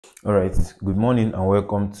All right, good morning and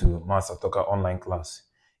welcome to Master Talker online class.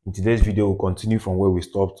 In today's video, we'll continue from where we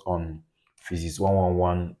stopped on Physics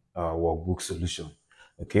 111 workbook solution.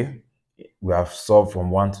 Okay, we have solved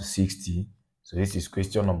from 1 to 60. So this is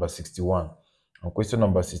question number 61. And question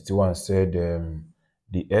number 61 said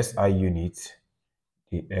the SI unit,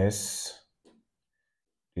 the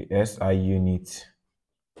SI unit,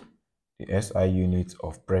 the SI unit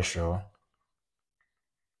of pressure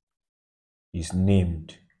is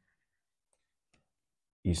named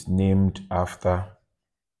after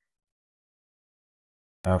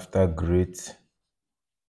great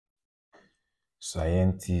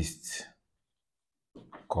scientist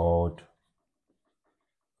called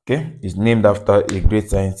is named after a great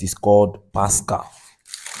scientist called Pascal.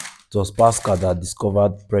 It was Pascal that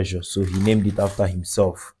discovered pressure, so he named it after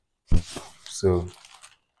himself. So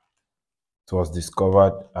it was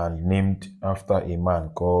discovered and named after a man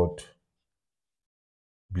called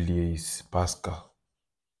Blaise Pascal.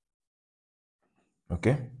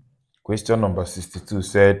 Okay, question number 62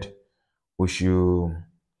 said we should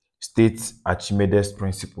state Archimedes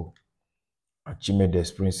principle.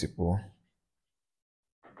 Archimedes principle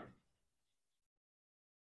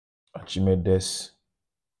Archimedes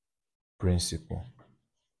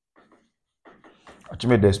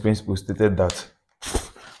principle stated that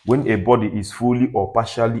when a body is fully or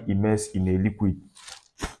partially immersed in a liquid,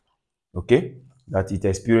 that it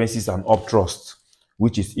experiences an upthrust,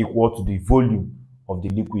 which is equal to the volume of the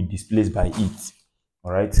liquid displaced by it.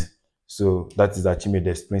 All right. So that is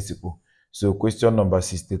Archimedes principle. So question number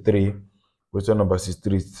 63. Question number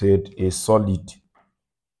 63 said a solid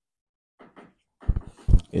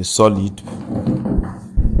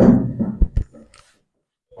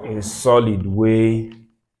weighs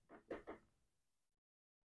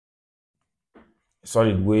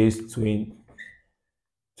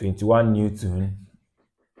 21 Newton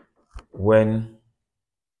when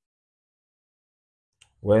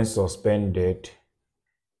suspended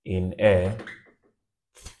in air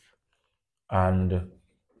and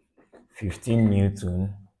 15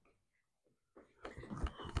 Newton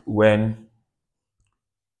when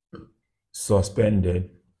suspended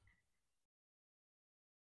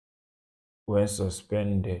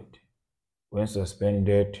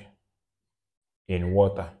in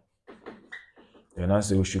water. Then I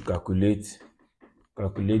say we should calculate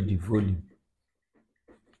the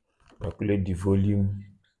volume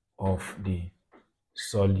of the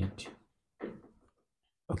solid.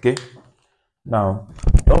 Okay. Now,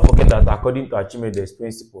 don't forget that according to Archimedes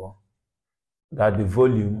principle, that the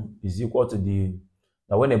volume is equal to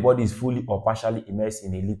that when a body is fully or partially immersed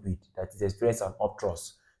in a liquid, that it experiences an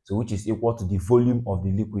upthrust, so which is equal to the volume of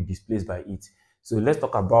the liquid displaced by it. So let's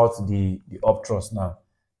talk about the upthrust now.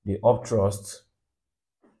 The upthrust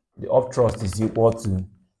is equal to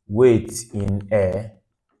weight in air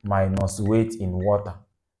minus weight in water.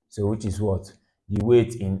 So which is what? The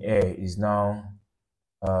weight in air is now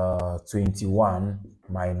 21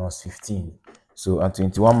 minus 15. So at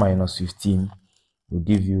 21 minus 15 will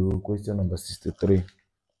give you question number 63.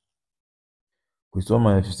 Question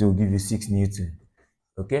minus 15 will give you 6 Newton.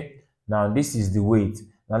 Okay. Now this is the weight.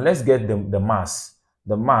 Now let's get the mass.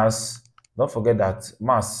 The mass, don't forget that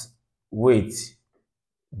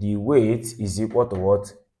the weight is equal to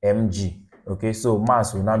what? Mg. Okay, so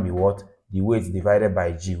mass will now be what? The weight divided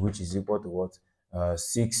by g, which is equal to what?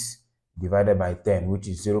 6 divided by 10, which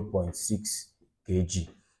is 0.6 kg.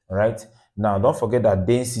 All right. Now, don't forget that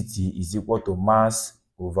density is equal to mass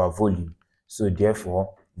over volume. So,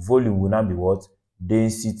 therefore, volume will now be what?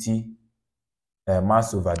 Density,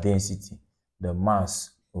 mass over density. The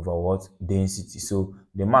mass over what? Density. So,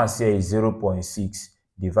 the mass here is 0.6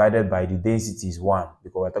 divided by the density is 1,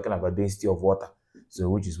 because we're talking about density of water. So,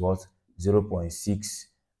 which is what? 0.6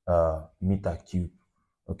 meter cube.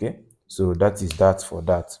 Okay. So, that is that for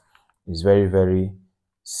that. It's very, very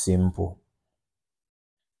simple.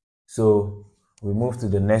 So we move to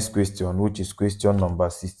the next question, which is question number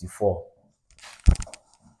 64.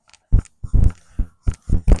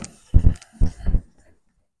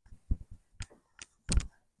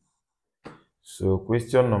 So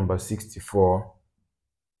question number 64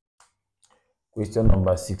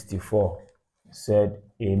 said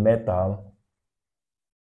a metal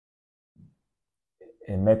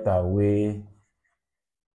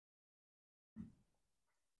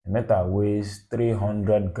weighs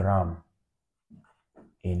 300 grams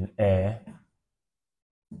in air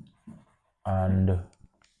and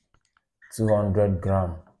 200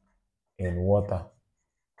 grams in water.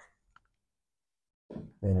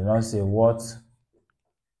 Then you now say what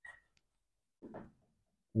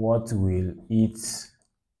will its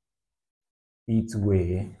its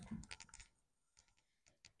way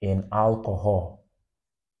in alcohol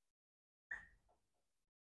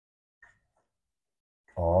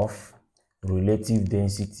of relative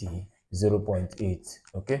density 0.8.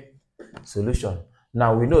 Okay, solution.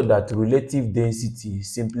 Now we know that relative density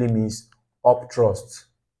simply means upthrust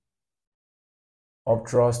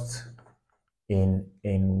in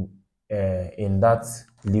that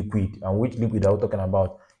liquid. And which liquid are we talking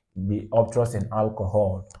about? The upthrust in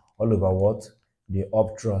alcohol all over what? The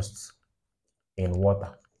upthrust in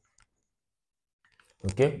water.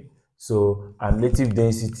 Okay, so and relative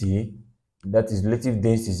density, that is relative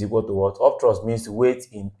density is equal to what? Upthrust means weight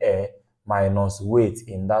in air minus weight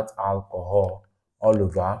in that alcohol all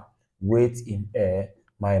over weight in air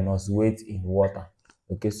minus weight in water.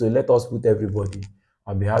 Okay, so let us put everybody.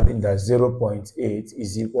 I'll be having that 0.8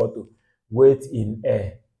 is equal to weight in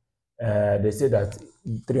air. They say that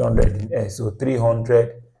 300 in air, so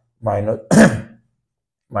 300 minus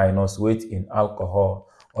minus weight in alcohol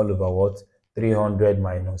all over what? 300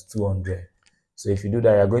 minus 200. So if you do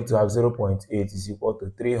that, you're going to have 0.8 is equal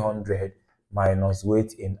to 300 minus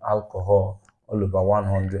weight in alcohol all over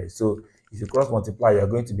 100. So if you cross multiply, you're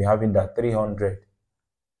going to be having that 300,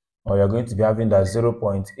 or you're going to be having that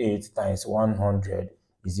 0.8 times 100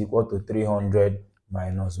 is equal to 300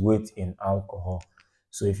 minus weight in alcohol.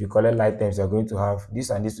 So if you collect like terms, you're going to have this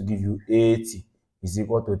and this to give you 80 is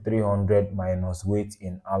equal to 300 minus weight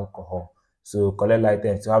in alcohol. So collect like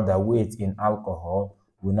terms to have that weight in alcohol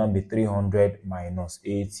will now be 300 minus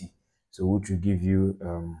 80. So which will give you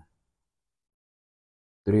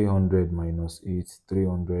 300 minus 8,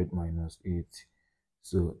 300 minus 8.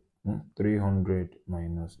 So 300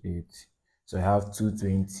 minus 8. So I have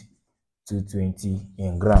 220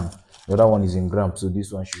 in gram. The other one is in gram, so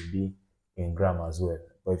this one should be in gram as well.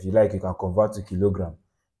 But if you like, you can convert to kilogram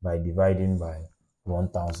by dividing by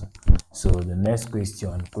 1000. So the next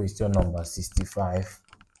question, question number 65.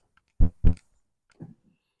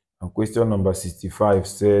 And question number 65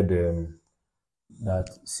 said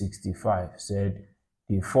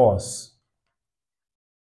the force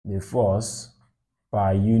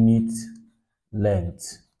per unit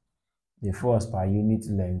length, the force per unit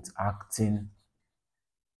length acting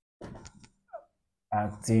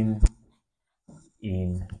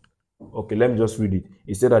in, okay, let me just read it.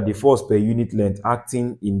 It said that the force per unit length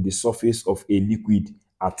acting in the surface of a liquid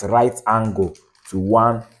at right angle to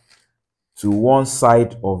one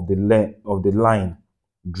side of the line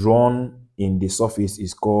drawn in the surface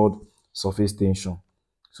is called surface tension.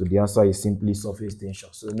 So the answer is simply surface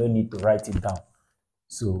tension. So no need to write it down.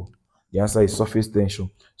 So the answer is surface tension.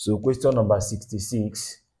 So question number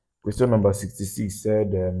 66. Question number 66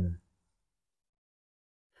 said,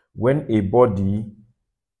 when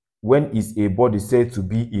is a body said to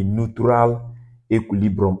be in neutral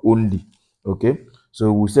equilibrium only? Okay,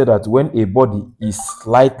 so we said that when a body is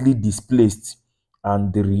slightly displaced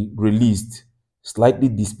and released,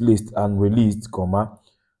 comma,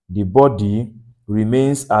 the body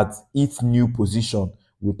remains at its new position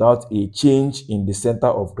without a change in the center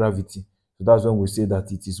of gravity. So that's when we say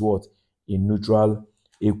that it is what? In neutral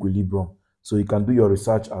equilibrium. So you can do your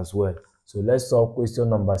research as well. So let's solve question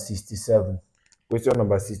number 67. Question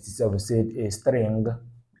number 67 said a string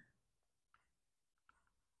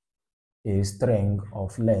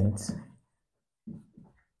of length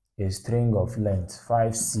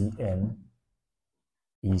 5 cm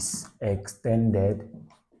is extended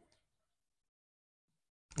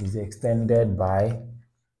by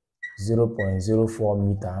 0.04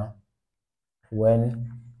 meter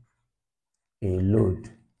when a load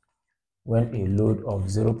of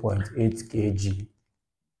 0.8 kg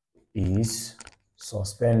is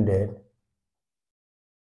suspended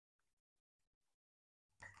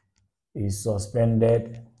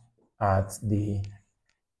at the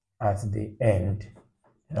end.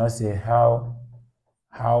 And I say how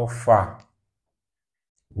far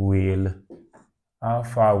will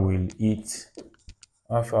it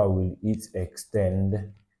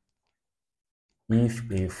extend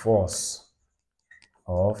if a force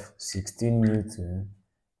of 16 Newton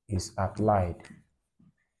is applied?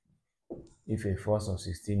 If a force of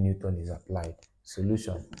 16 Newton is applied.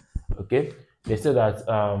 Solution. Okay, they say that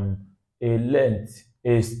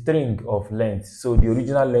a string of length. So the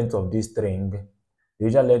original length of this string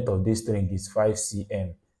is 5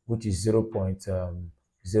 cm, which is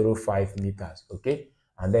 0.05 meters. Okay,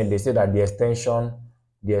 and then they say that the extension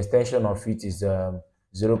of it is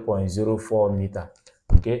 0.04 meter.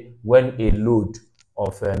 Okay, when a load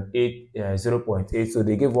of 0.8, so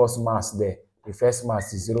they gave us mass there. The first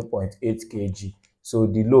mass is 0.8 kg. So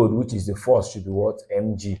the load, which is the force, should be what?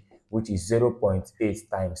 Mg, which is 0.8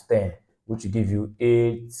 times 10, which will give you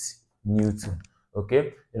 8 Newton.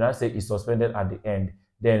 Okay, then I say it's suspended at the end.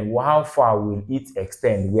 Then how far will it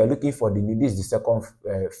extend? We are looking for this is the second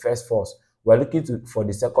first force. We are looking for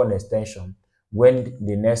the second extension when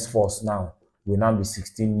the next force now will now be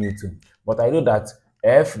 16 Newton. But I know that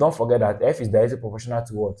F, don't forget that F is directly proportional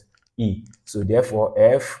to what? E. So therefore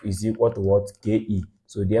F is equal to what? KE.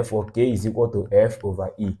 So therefore K is equal to F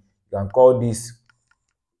over E. You can call this,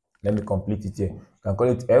 let me complete it here. You can call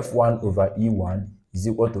it F1 over E1 is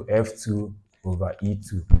equal to F2 over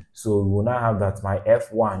E2. So we will now have that my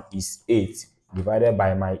F1 is 8 divided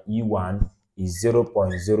by my E1 is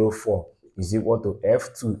 0.04 is equal to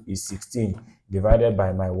F2 is 16 divided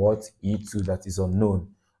by my what? E2 that is unknown.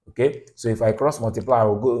 Okay, so if I cross multiply,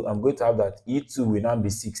 I'm going to have that E2 will now be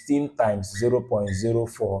 16 times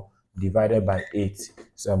 0.04 divided by 8.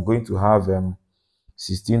 So I'm going to have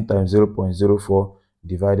 16 times 0.04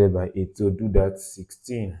 divided by 8. So do that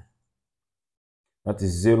 16. That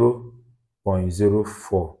is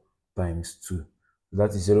 0.04 times 2.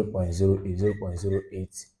 That is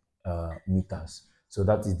 0.08 meters. So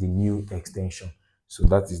that is the new extension. So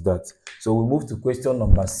that is that. So we move to question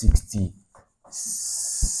number 68.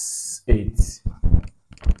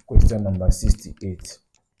 Question number 68.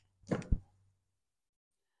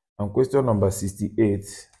 And question number 68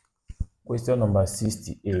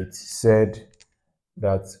 said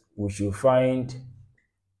that we should find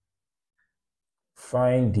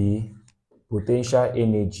the potential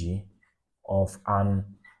energy of an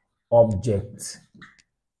object.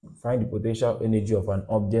 Find the potential energy of an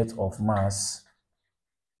object of mass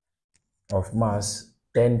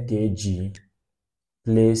 10 kg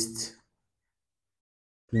placed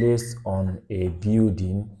on a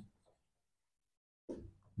building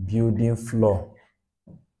floor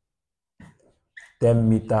 10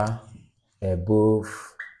 meters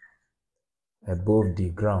above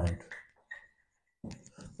the ground.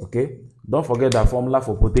 Okay, don't forget that formula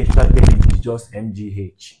for potential energy is just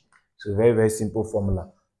mgh. So very, very simple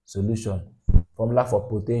formula. Solution. Formula for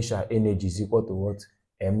potential energy is equal to what?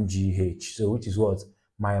 mgh. So which is what?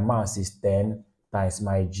 My mass is 10 times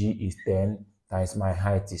my g is 10 times my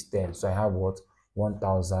height is 10. So I have what?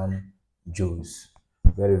 1000 joules.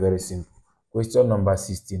 Very, very simple. Question number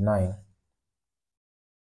 69.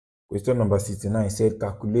 Question number 69 said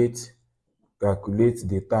calculate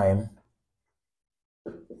the time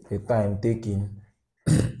taken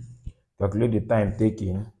calculate the time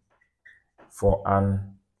taken for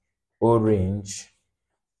an orange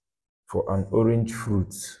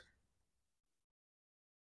fruit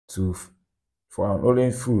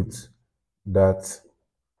that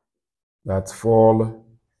fall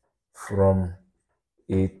from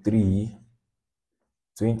a tree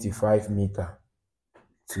 25 meters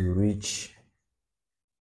to reach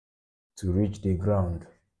the ground.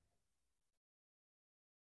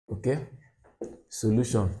 Okay,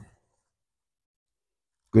 solution.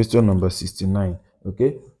 Question number 69.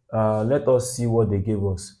 Okay, let us see what they gave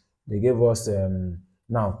us. They gave us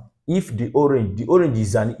now if the orange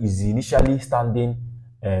is initially standing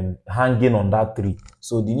hanging on that tree,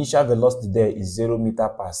 so the initial velocity there is 0 meter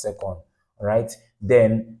per second, right?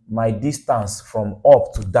 Then my distance from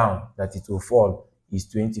up to down that it will fall is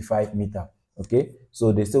 25 meter. Okay,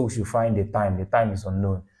 so they say we should find the time. The time is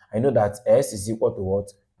unknown. I know that S is equal to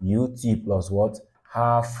what? Ut plus what?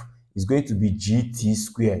 Half is going to be gt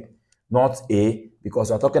squared, not a,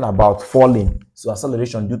 because we're talking about falling. So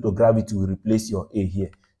acceleration due to gravity will replace your a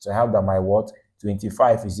here. So I have that my what?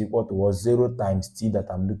 25 is equal to what? 0 times t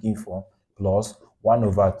that I'm looking for plus 1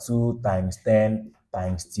 over 2 times 10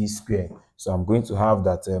 times t squared. So I'm going to have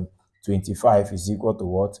that 25 is equal to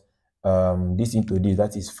what? This into this,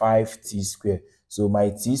 that is 5t squared. So my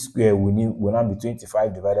t squared will now be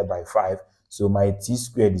 25 divided by 5. So my t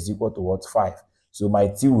squared is equal to what? 5. So my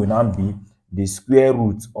t will now be the square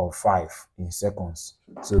root of 5 in seconds.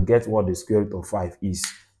 So get what the square root of 5 is.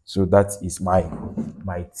 So that is my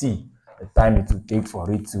t, the time it will take for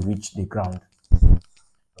it to reach the ground.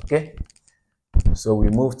 Okay, so we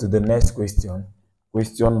move to the next question.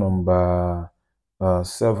 Question number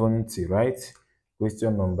 70, right?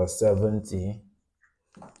 Question number 70.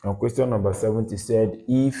 And question number 70 said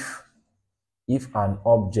if an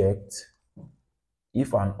object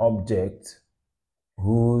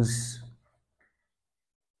whose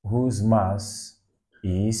mass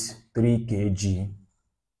is 3 kg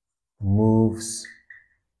moves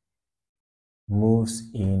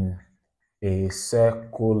in a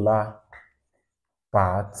circular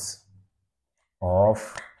path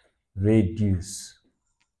of radius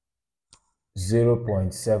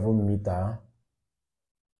 0.7 meter,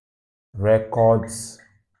 records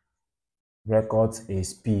a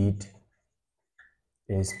speed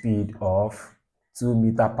a speed of 2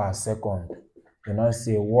 meter per second. You now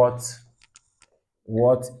say what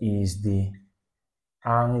is the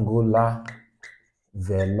angular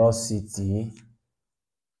velocity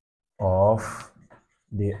of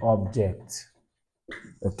the object?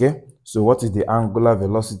 Okay, so what is the angular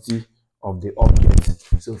velocity of the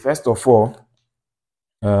object? So first of all,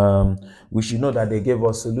 we should know that they gave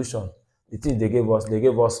us solution. The thing they gave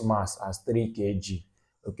us mass as 3 kg.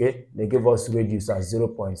 Okay, they gave us radius as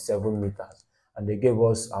 0.7 meters, and they gave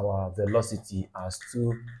us our velocity as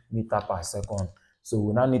 2 meter per second. So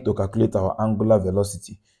we now need to calculate our angular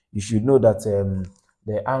velocity. You should know that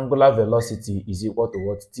the angular velocity is equal to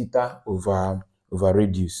what? Theta over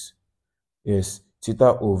radius. Yes,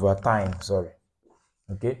 theta over time. Sorry.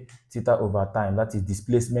 Okay, theta over time, that is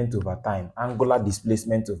displacement over time, angular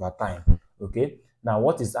displacement over time. Okay, now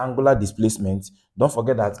what is angular displacement? Don't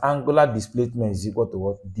forget that angular displacement is equal to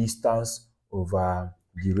what? Distance over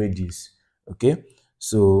the radius. Okay,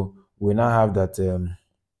 so we now have that,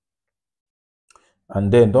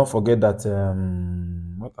 and then don't forget that,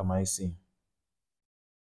 what am I saying?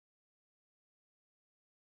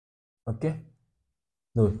 Okay,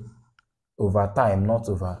 no, over time, not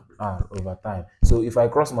over r, over time. So if I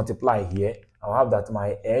cross multiply here, I'll have that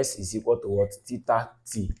my s is equal to what? Theta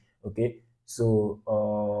t. Okay, so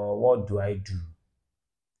what do I do?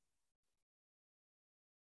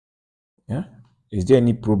 Yeah, is there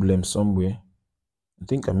any problem somewhere? I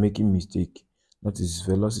think I'm making mistake. That is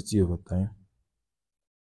velocity over time.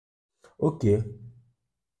 Okay,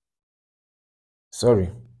 sorry.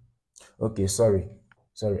 Okay, sorry.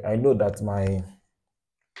 I know that my,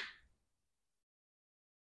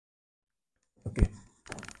 okay,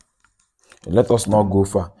 let us not go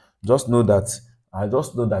far. Just know that, I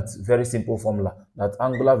just know that very simple formula, that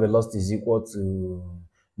angular velocity is equal to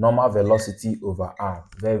normal velocity over r.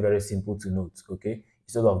 Very, very simple to note. Okay,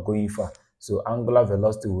 instead of going far. So angular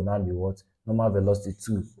velocity will now be what? Normal velocity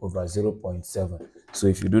 2 over 0.7. So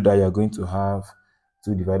if you do that, you're going to have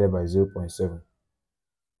 2 divided by 0.7.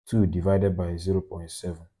 2 divided by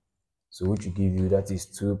 0.7. So which will give you, that is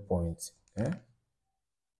 2 point,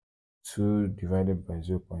 2 divided by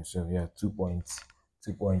 0.7, yeah,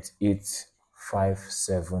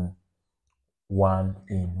 2.8571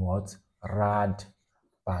 in what? Rad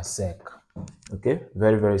per sec. Okay,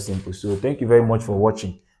 very, very simple. So thank you very much for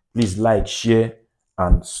watching. Please like, share,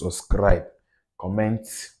 and subscribe. Comment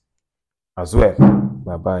as well.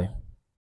 Bye bye.